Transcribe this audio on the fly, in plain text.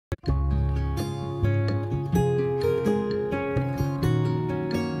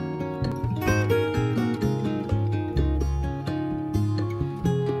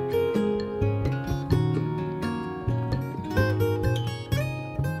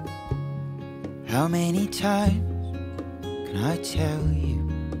How many times can I tell you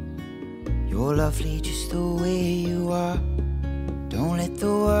you're lovely just the way you are? Don't let the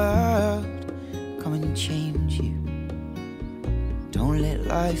world come and change you. Don't let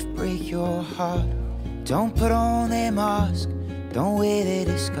life break your heart. Don't put on their mask, don't wear their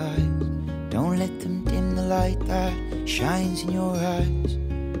disguise. Don't let them dim the light that shines in your eyes.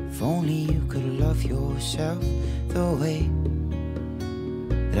 If only you could love yourself the way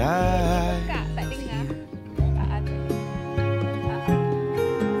that I love you.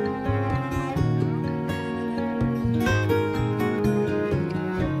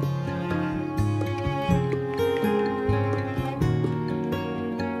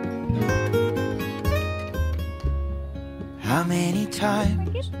 How many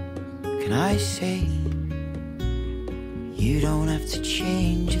times can I say you don't have to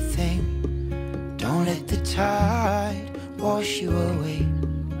change a thing? Don't let the tide wash you away.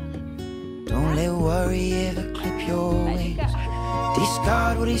 Don't let worry ever clip your wings.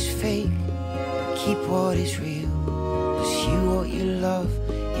 Discard what is fake, keep what is real. Pursue what you love,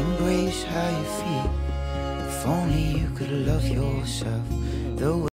 embrace how you feel. If only you could love yourself the way